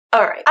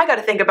Alright, I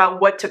gotta think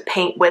about what to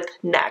paint with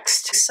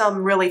next.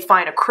 Some really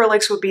fine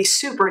acrylics would be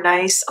super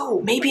nice.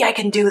 Oh, maybe I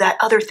can do that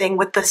other thing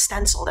with the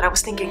stencil that I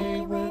was thinking.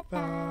 Play with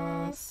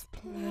us,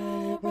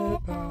 play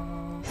with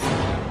us.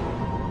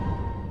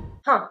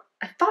 Huh,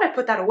 I thought I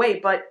put that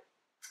away, but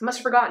I must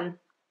have forgotten.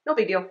 No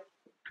big deal.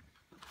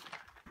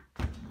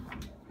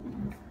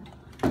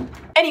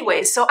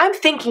 Anyways, so I'm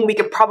thinking we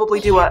could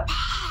probably do a...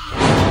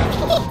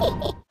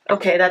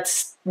 Okay,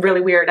 that's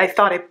really weird. I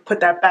thought I put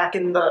that back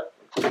in the...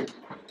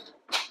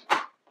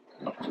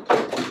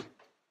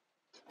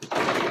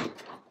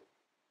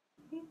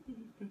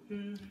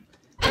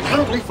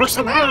 Kindly fix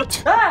them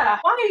out! Ah!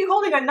 Why are you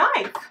holding a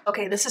knife?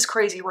 Okay, this is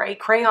crazy, right?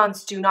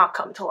 Crayons do not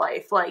come to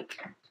life.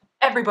 Like,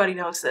 everybody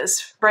knows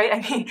this, right? I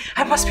mean,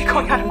 I must be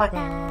going out of my...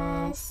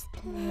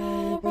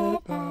 Play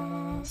with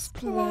us,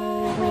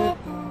 play with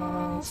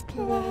us,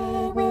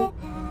 play with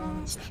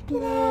us,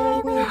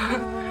 play with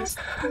us,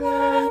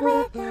 play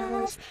with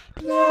us,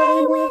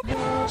 play with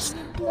us,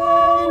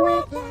 play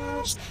with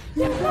us.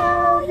 You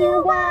know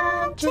you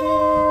want to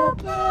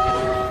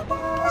play with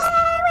us,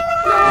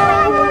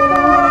 play with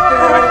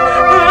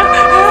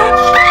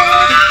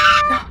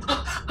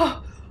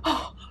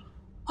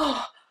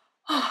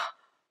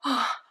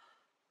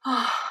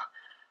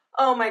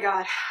Oh my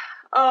god.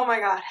 Oh my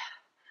god.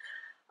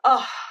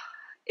 Oh,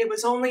 it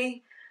was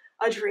only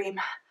a dream.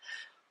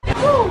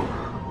 Whew.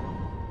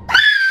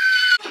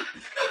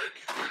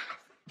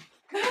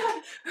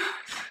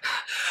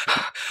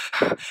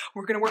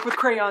 We're gonna work with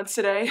crayons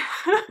today.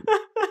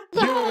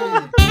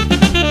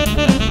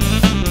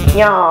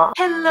 Yeah.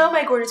 Hello,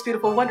 my gorgeous,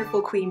 beautiful,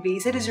 wonderful queen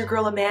bees. It is your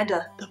girl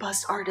Amanda, the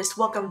bust artist.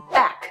 Welcome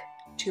back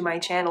to my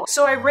channel.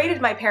 So I raided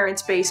my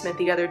parents' basement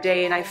the other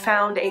day and I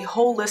found a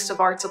whole list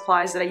of art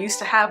supplies that I used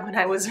to have when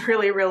I was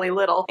really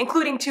little,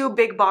 including 2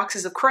 big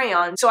boxes of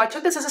crayons. So I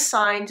took this as a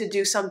sign to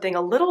do something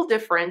a little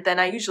different than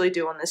I usually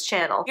do on this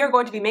channel. We are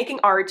going to be making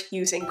art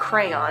using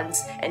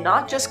crayons, and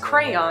not just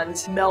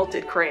crayons,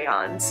 melted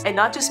crayons. And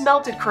not just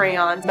melted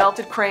crayons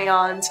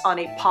on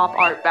a pop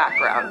art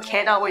background.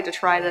 Cannot wait to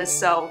try this,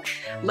 so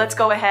let's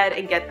go ahead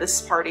and get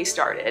this party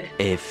started.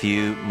 A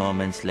few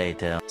moments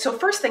later. So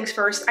first things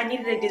first, I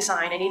needed a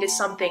design. I needed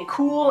something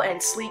cool and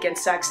sleek and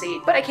sexy,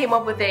 but I came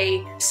up with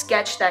a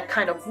sketch that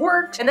kind of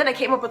worked, and then I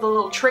came up with a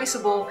little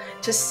traceable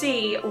to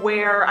see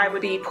where I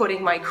would be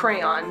putting my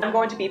crayon. I'm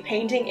going to be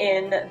painting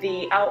in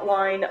the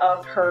outline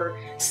of her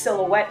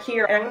silhouette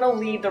here, and I'm going to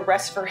leave the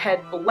rest of her head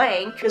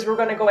blank because we're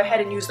going to go ahead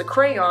and use the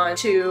crayon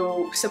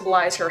to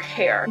symbolize her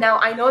hair. Now,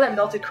 I know that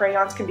melted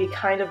crayons can be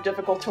kind of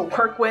difficult to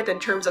work with in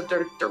terms of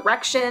their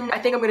direction. I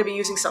think I'm going to be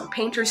using some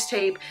painter's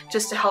tape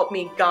just to help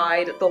me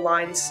guide the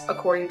lines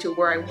according to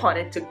where I want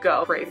it to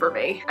go. Pray for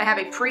me. I have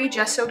a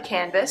pre-gessoed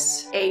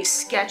canvas, a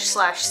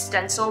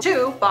sketch/stencil,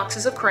 2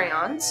 boxes of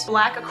crayons,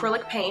 black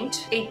acrylic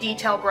paint, a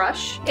detail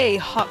brush, a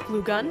hot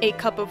glue gun, a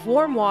cup of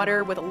warm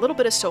water with a little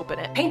bit of soap in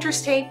it,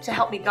 painter's tape to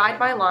help me guide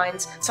my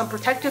lines, some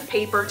protective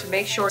paper to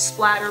make sure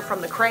splatter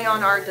from the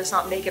crayon art does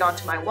not make it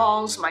onto my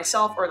walls,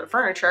 myself, or the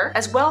furniture,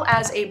 as well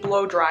as a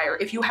blow dryer.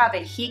 If you have a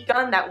heat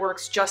gun, that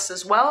works just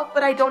as well,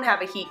 but I don't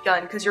have a heat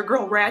gun because your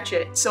girl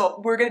ratchet,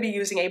 so we're gonna be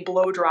using a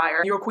blow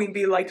dryer. Your queen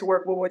bee like to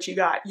work with what you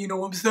got, you know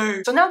what I'm saying?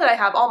 So now that I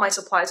have all my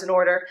supplies in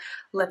order,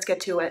 let's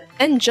get to it.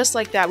 And just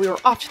like that, we were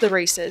off to the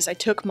races. I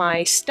took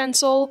my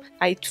stencil,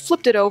 I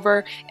flipped it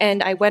over,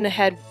 and I went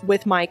ahead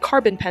with my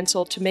carbon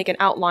pencil to make an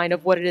outline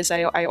of what it is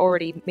I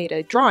already made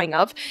a drawing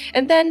of.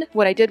 And then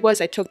what I did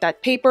was I took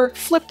that paper,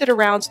 flipped it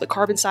around so the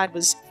carbon side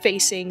was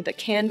facing the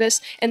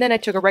canvas, and then I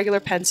took a regular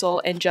pencil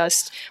and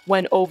just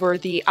went over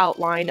the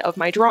outline of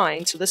my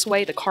drawing. So this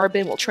way the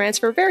carbon will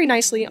transfer very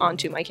nicely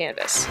onto my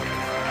canvas.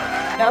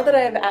 Now that I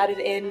have added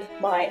in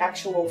my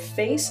actual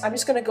face, I'm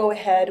just going to go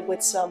ahead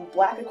with some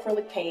black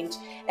acrylic paint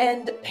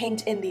and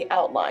paint in the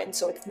outline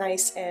so it's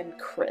nice and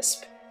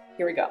crisp.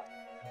 Here we go.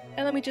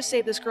 And let me just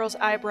say, this girl's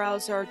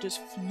eyebrows are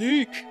just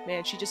fleek.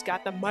 Man, she just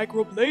got the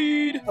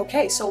microblade.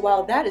 Okay, so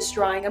while that is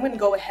drying, I'm going to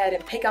go ahead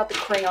and pick out the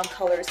crayon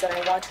colors that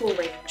I want to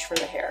arrange for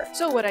the hair.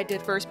 So what I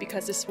did first,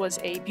 because this was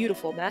a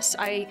beautiful mess,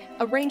 I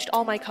arranged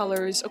all my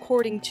colors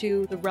according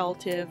to the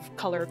relative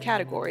color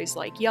categories,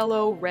 like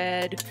yellow,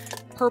 red,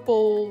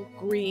 purple,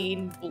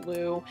 green,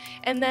 blue,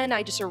 and then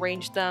I just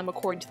arranged them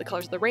according to the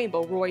colors of the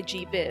rainbow, Roy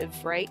G. Biv,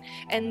 right?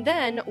 And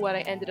then what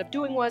I ended up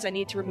doing was I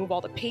needed to remove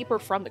all the paper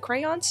from the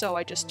crayon, so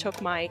I just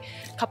took my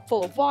cup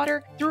full of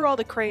water, threw all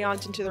the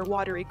crayons into their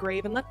watery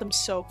grave, and let them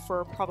soak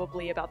for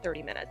probably about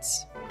 30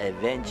 minutes.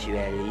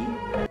 Eventually,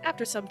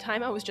 After some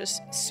time, I was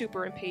just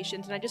super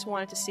impatient, and I just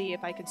wanted to see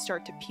if I could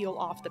start to peel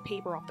off the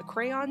paper off the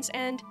crayons,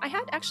 and I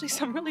had actually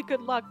some really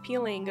good luck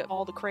peeling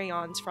all the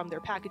crayons from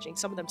their packaging.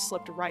 Some of them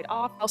slipped right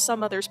off, while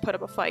some others put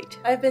up a fight.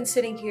 I've been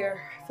sitting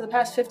here for the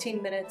past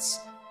 15 minutes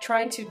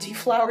trying to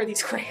deflower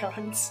these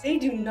crayons. They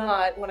do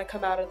not want to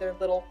come out of their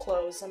little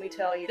clothes, let me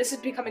tell you. This is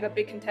becoming a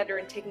big contender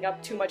and taking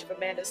up too much of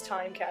Amanda's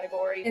time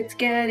category. It's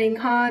getting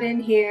hot in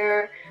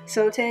here,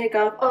 so take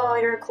off all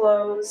your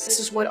clothes.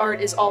 This is what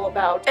art is all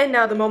about. And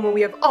now the moment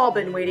we have all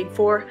been waiting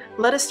for.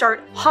 Let us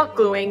start hot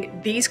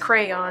gluing these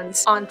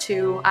crayons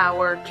onto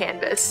our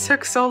canvas.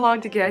 Took so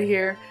long to get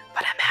here,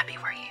 but I'm happy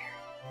we're here.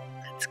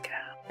 Let's go.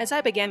 As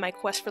I began my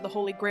quest for the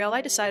Holy Grail, I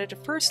decided to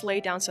first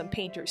lay down some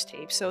painter's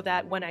tape so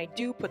that when I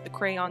do put the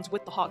crayons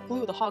with the hot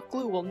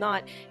glue will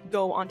not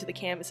go onto the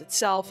canvas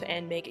itself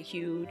and make a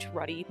huge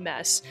ruddy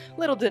mess.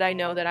 Little did I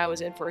know that I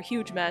was in for a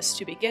huge mess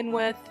to begin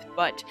with,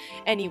 but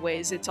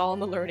anyways, it's all in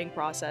the learning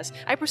process.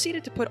 I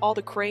proceeded to put all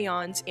the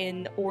crayons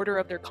in order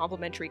of their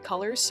complementary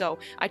colors, so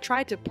I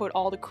tried to put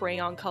all the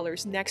crayon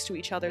colors next to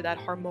each other that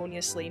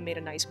harmoniously made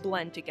a nice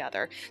blend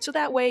together. So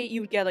that way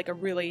you would get like a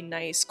really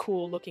nice,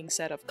 cool looking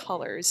set of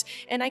colors.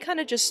 And I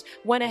kind of just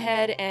went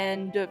ahead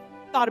and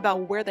thought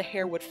about where the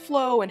hair would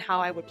flow and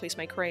how I would place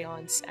my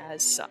crayons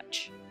as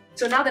such.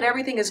 So now that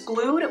everything is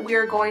glued, we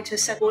are going to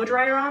set blow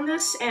dryer on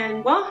this,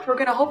 and well, we're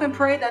gonna hope and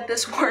pray that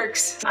this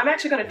works. I'm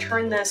actually gonna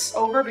turn this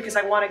over because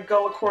I want to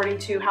go according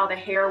to how the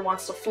hair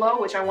wants to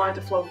flow, which I want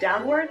it to flow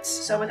downwards.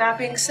 So with that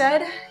being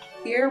said,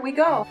 here we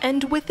go.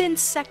 And within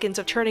seconds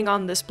of turning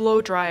on this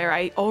blow dryer,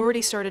 I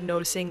already started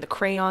noticing the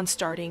crayon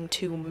starting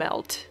to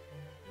melt.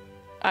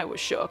 I was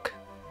shook.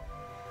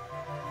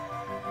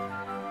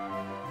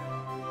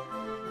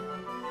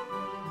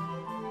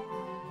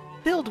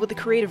 Filled with the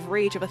creative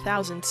rage of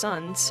 1,000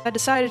 suns, I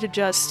decided to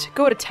just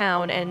go to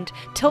town and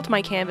tilt my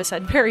canvas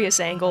at various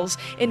angles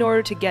in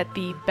order to get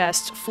the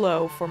best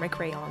flow for my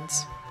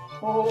crayons.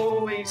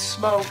 Holy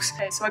smokes.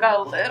 Okay, so I got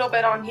a little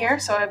bit on here,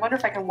 so I wonder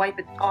if I can wipe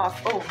it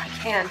off. Oh, I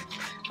can.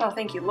 Oh,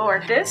 thank you,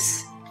 Lord.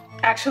 This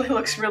actually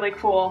looks really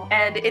cool,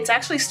 and it's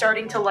actually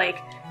starting to like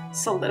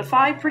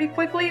solidify pretty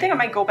quickly. I think I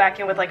might go back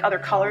in with like other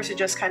colors to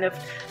just kind of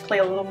play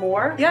a little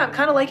more. Yeah, I'm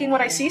kind of liking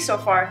what I see so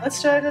far.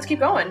 Let's keep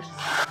going.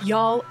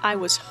 Y'all, I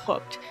was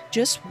hooked.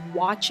 Just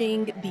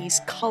watching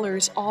these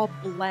colors all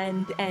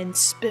blend and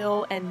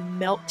spill and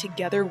melt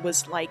together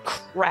was like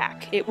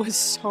crack. It was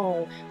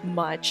so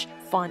much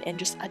fun and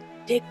just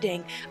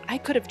addicting. I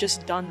could have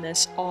just done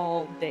this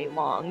all day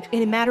long.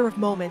 In a matter of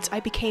moments, I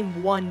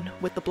became one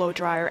with the blow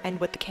dryer and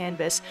with the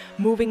canvas,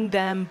 moving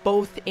them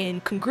both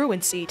in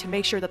congruency to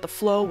make sure that the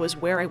flow was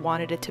where I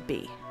wanted it to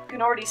be. You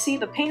can already see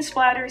the paint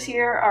splatters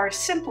here are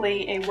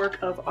simply a work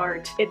of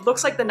art. It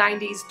looks like the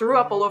 90s threw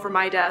up all over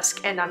my desk,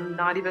 and I'm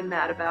not even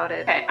mad about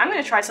it. Okay, I'm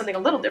gonna try something a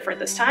little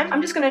different this time.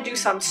 I'm just gonna do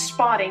some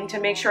spotting to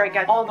make sure I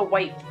get all the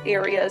white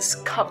areas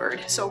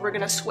covered. So we're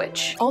gonna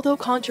switch. Although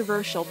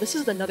controversial, this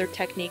is another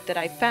technique that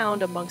I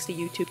found amongst the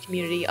YouTube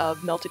community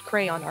of melted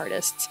crayon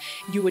artists.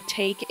 You would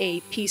take a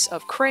piece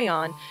of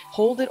crayon,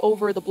 hold it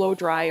over the blow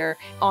dryer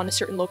on a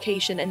certain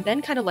location, and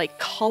then kind of like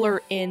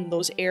color in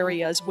those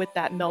areas with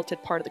that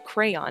melted part of the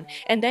crayon.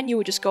 And then you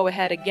would just go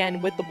ahead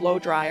again with the blow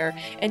dryer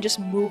and just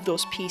move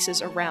those pieces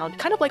around.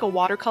 Kind of like a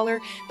watercolor,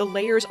 the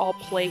layers all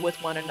play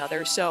with one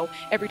another, so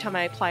every time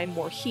I apply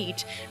more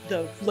heat,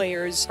 the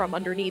layers from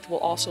underneath will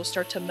also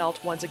start to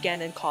melt once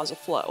again and cause a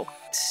flow.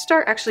 Let's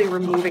start actually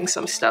removing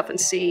some stuff and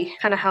see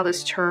kind of how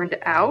this turned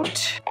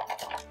out.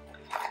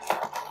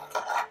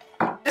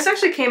 This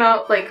actually came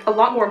out like a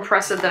lot more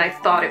impressive than I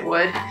thought it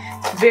would.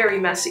 Very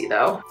messy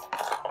though.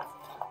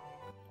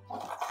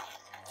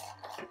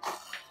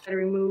 Gotta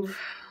remove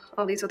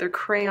all these other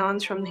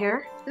crayons from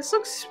here. This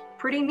looks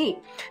pretty neat.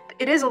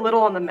 It is a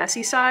little on the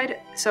messy side,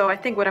 so I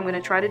think what I'm going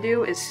to try to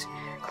do is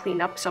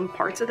clean up some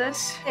parts of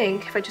this. I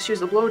think if I just use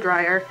the blow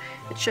dryer,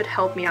 it should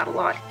help me out a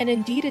lot. And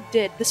indeed it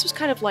did. This was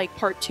kind of like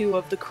part 2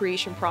 of the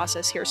creation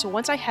process here. So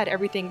once I had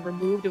everything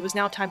removed, it was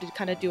now time to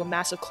kind of do a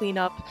massive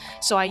cleanup.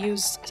 So I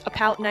used a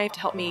palette knife to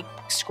help me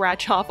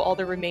scratch off all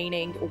the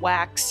remaining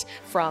wax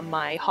from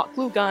my hot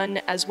glue gun,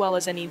 as well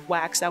as any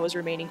wax that was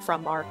remaining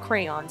from our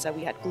crayons that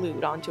we had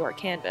glued onto our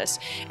canvas.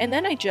 And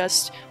then I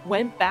just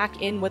went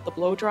back in with the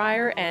blow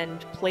dryer and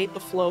played the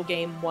flow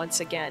game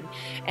once again.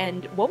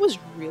 And what was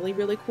really,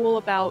 really cool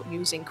about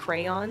using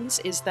crayons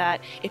is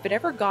that if it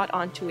ever got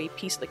onto a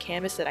piece of the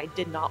canvas that I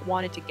did not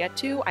want it to get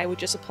to, I would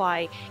just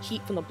apply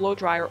heat from the blow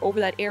dryer over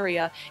that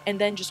area and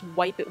then just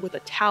wipe it with a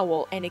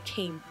towel, and it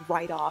came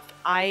right off.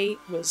 I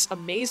was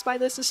amazed by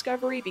this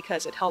discovery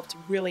because it helped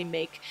really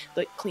make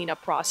the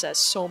cleanup process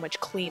so much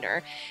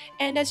cleaner.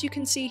 And as you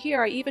can see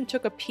here, I even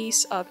took a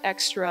piece of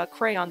extra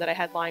crayon that I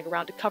had lying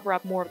around to cover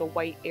up more of the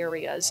white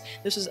areas.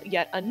 This is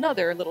yet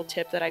another little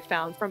tip that I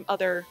found from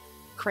other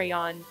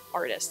crayon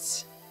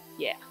artists.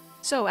 Yeah.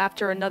 So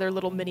after another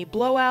little mini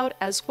blowout,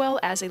 as well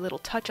as a little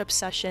touch-up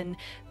session,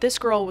 this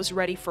girl was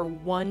ready for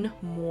one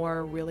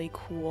more really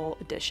cool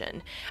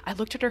addition. I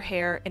looked at her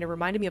hair and it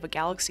reminded me of a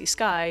galaxy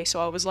sky,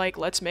 so I was like,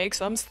 let's make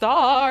some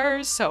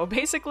stars! So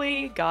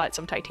basically, got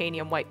some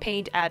titanium white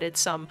paint, added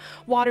some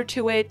water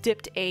to it,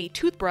 dipped a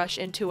toothbrush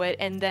into it,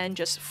 and then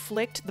just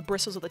flicked the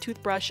bristles of the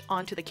toothbrush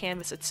onto the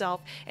canvas itself,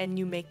 and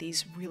you make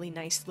these really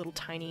nice little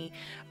tiny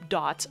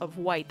dots of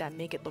white that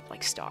make it look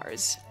like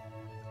stars.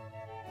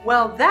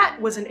 Well, that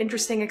was an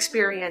interesting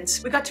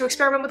experience. We got to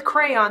experiment with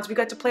crayons, we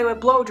got to play with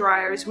blow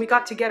dryers, we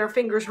got to get our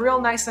fingers real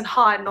nice and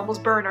hot and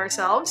almost burn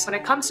ourselves. When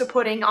it comes to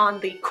putting on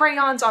the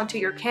crayons onto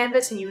your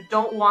canvas and you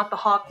don't want the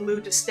hot glue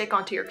to stick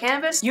onto your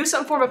canvas, use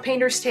some form of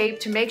painter's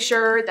tape to make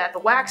sure that the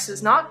wax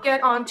does not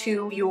get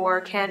onto your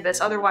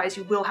canvas, otherwise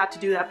you will have to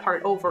do that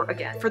part over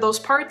again. For those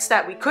parts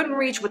that we couldn't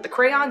reach with the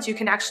crayons, you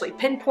can actually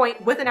pinpoint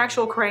with an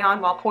actual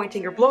crayon while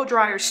pointing your blow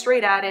dryer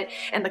straight at it,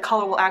 and the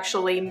color will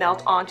actually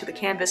melt onto the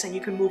canvas and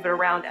you can move it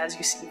around as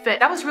you see fit.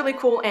 That was really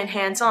cool and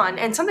hands-on,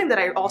 and something that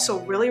I also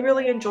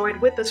really enjoyed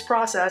with this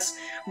process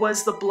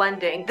was the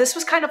blending. This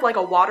was kind of like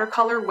a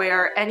watercolor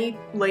where any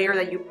layer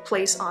that you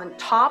place on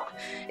top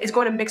is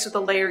going to mix with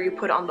the layer you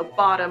put on the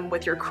bottom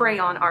with your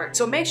crayon art.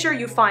 So make sure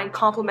you find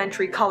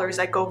complementary colors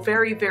that go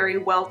very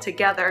well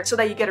together so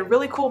that you get a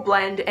really cool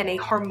blend and a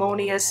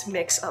harmonious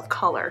mix of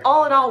color.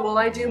 All in all, will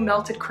I do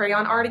melted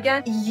crayon art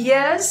again?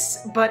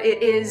 Yes, but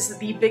it is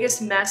the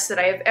biggest mess that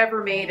I have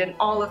ever made in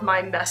all of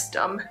my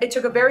messdom. It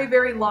took a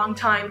very long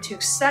time to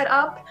set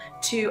up,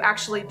 to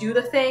actually do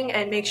the thing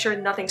and make sure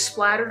nothing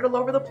splattered all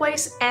over the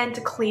place, and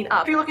to clean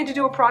up. If you're looking to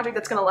do a project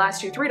that's gonna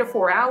last you 3 to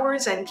 4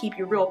 hours and keep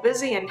you real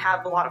busy and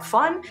have a lot of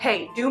fun,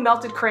 hey, do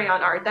melted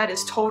crayon art. That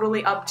is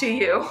totally up to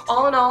you.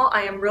 All in all,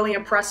 I am really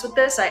impressed with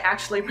this. I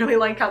actually really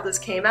like how this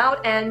came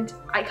out, and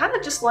I kind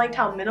of just liked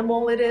how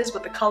minimal it is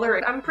with the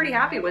color. I'm pretty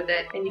happy with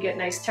it. And you get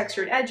nice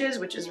textured edges,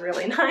 which is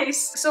really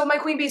nice. So my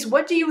queen bees,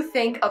 what do you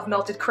think of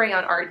melted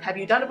crayon art? Have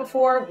you done it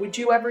before? Would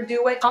you ever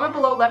do it? Comment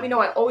below, let me know.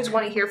 I always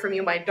want to hear from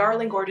you, my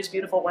darling, gorgeous,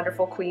 beautiful,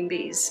 wonderful queen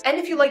bees. And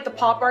if you like the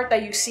pop art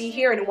that you see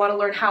here and want to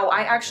learn how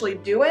I actually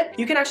do it,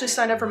 you can actually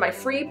sign up for my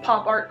free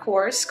pop art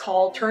course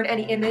called Turn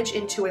Any Image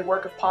into a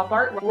Work of Pop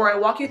Art, where I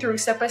walk you through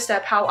step by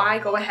step how I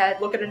go ahead,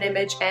 look at an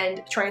image,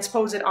 and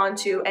transpose it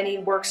onto any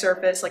work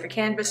surface like a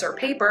canvas or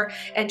paper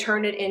and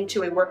turn it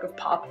into a work of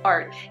pop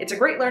art. It's a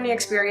great learning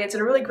experience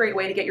and a really great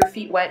way to get your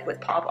feet wet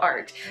with pop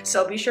art.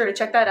 So be sure to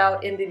check that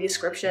out in the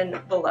description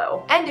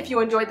below. And if you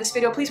enjoyed this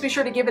video, please be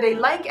sure to give it a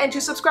like and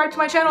to subscribe to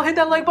my channel. Hit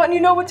that like button,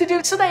 you know what to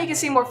do, so that you can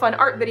see more fun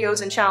art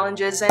videos and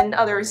challenges and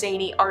other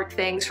zany art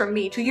things from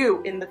me to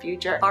you in the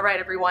future. Alright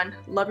everyone,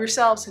 love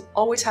yourselves and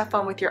always have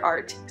fun with your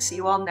art. See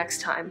you all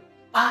next time.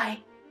 Bye!